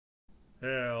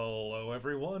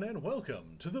everyone, and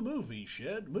welcome to the Movie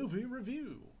Shed Movie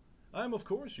Review. I'm, of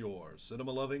course, your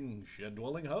cinema-loving,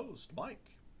 shed-dwelling host,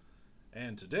 Mike.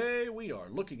 And today we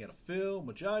are looking at a film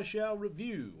which I shall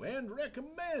review and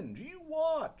recommend you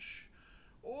watch.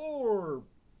 Or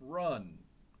run,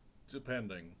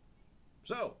 depending.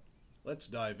 So, let's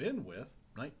dive in with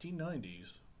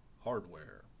 1990's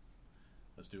Hardware.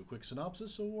 Let's do a quick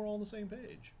synopsis so we're all on the same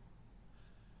page.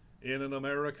 In an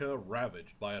America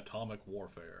ravaged by atomic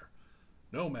warfare,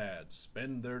 nomads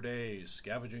spend their days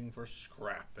scavenging for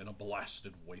scrap in a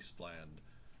blasted wasteland.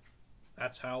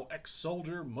 That's how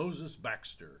ex-soldier Moses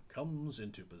Baxter comes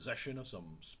into possession of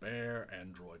some spare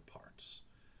android parts.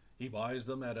 He buys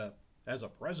them as a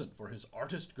present for his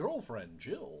artist girlfriend,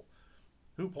 Jill,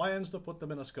 who plans to put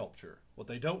them in a sculpture. What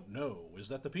they don't know is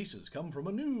that the pieces come from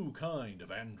a new kind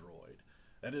of android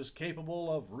that is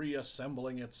capable of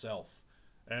reassembling itself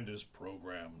and is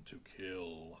programmed to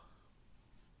kill.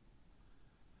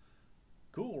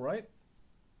 Cool, right?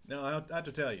 Now, I have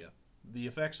to tell you, the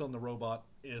effects on the robot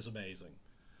is amazing.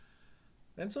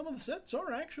 And some of the sets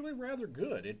are actually rather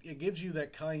good. It gives you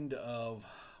that kind of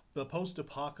the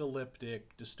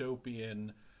post-apocalyptic,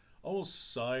 dystopian,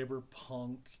 almost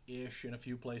cyberpunk-ish in a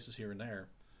few places here and there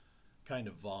kind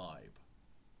of vibe.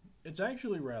 It's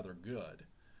actually rather good.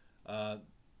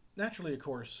 Naturally, of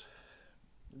course,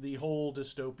 the whole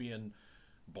dystopian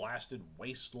blasted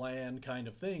wasteland kind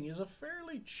of thing is a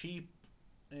fairly cheap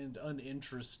and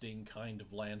uninteresting kind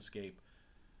of landscape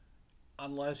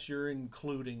unless you're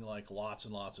including like lots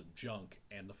and lots of junk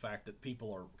and the fact that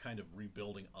people are kind of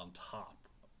rebuilding on top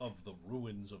of the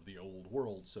ruins of the old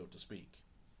world, so to speak.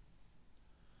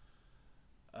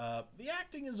 The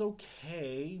acting is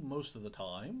okay most of the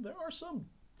time. There are some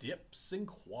dips in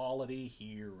quality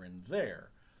here and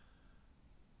there.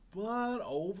 But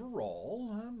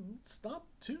overall, it's not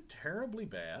too terribly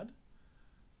bad.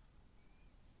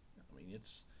 I mean,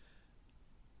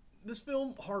 this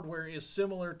film, Hardware, is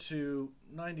similar to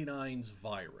 99's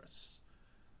Virus.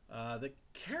 The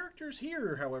characters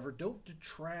here, however, don't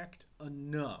detract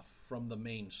enough from the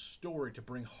main story to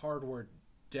bring Hardware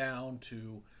down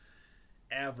to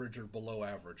average or below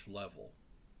average level.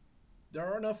 There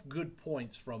are enough good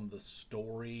points from the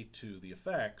story to the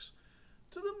effects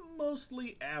to the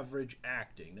mostly average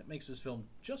acting that makes this film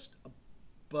just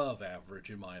above average,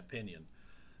 in my opinion.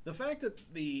 The fact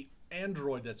that the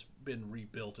android that's been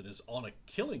rebuilt and is on a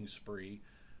killing spree,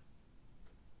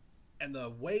 and the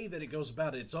way that it goes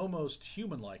about it, it's almost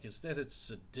human-like instead it's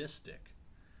sadistic.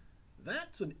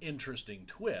 That's an interesting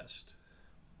twist.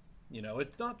 You know,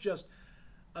 it's not just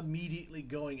immediately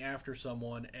going after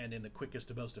someone and in the quickest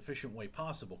and most efficient way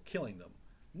possible killing them.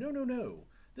 No.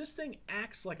 This thing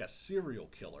acts like a serial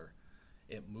killer.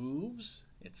 It moves,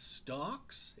 it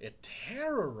stalks, it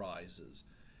terrorizes,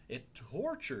 it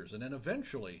tortures, and then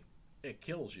eventually it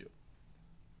kills you.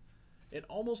 It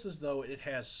almost as though it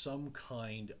has some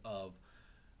kind of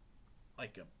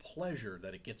like a pleasure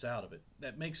that it gets out of it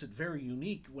that makes it very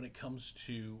unique when it comes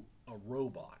to a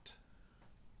robot.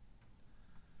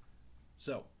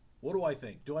 So, what do I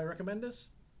think? Do I recommend this?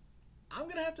 I'm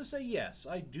going to have to say yes,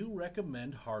 I do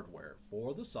recommend Hardware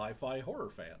for the sci-fi horror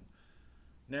fan.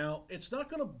 Now, it's not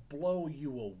going to blow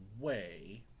you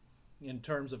away in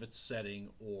terms of its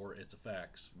setting or its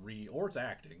effects or its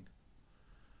acting,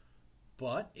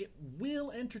 but it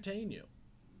will entertain you.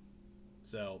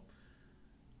 So,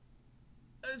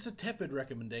 it's a tepid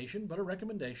recommendation, but a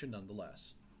recommendation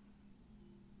nonetheless.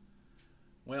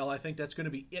 Well, I think that's going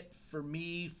to be it for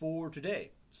me for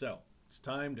today. So, it's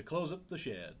time to close up the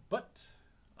shed, but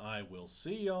I will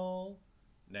see y'all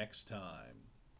next time.